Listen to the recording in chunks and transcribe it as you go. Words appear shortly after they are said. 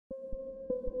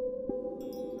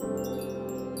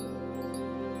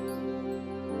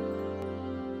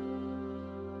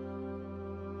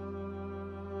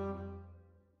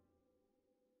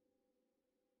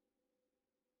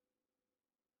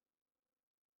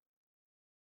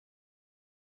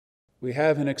We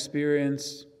have an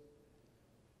experience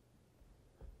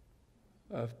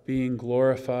of being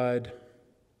glorified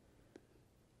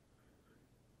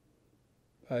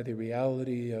by the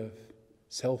reality of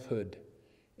selfhood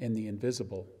in the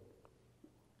invisible.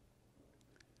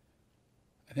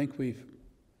 I think we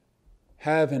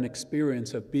have an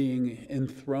experience of being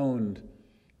enthroned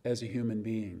as a human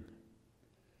being,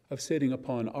 of sitting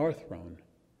upon our throne,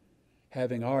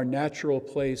 having our natural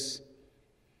place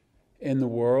in the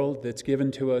world that's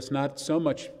given to us not so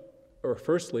much, or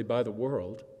firstly, by the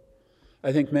world.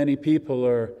 I think many people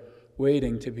are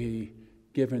waiting to be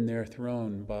given their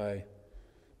throne by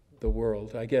the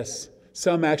world. I guess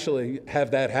some actually have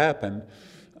that happen.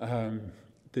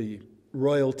 The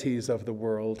royalties of the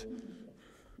world,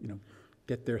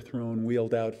 get their throne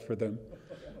wheeled out for them,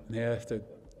 and they have to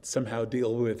somehow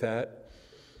deal with that.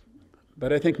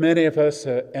 But I think many of us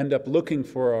end up looking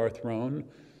for our throne,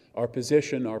 our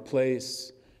position, our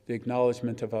place, the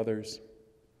acknowledgement of others,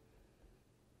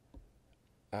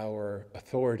 our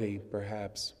authority,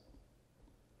 perhaps,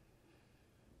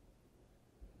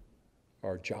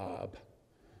 our job.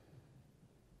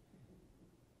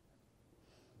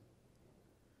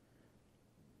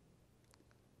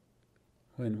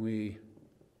 When we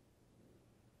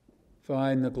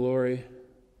find the glory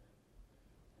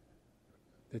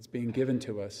that's being given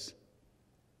to us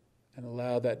and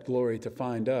allow that glory to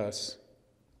find us,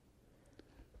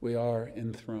 we are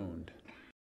enthroned.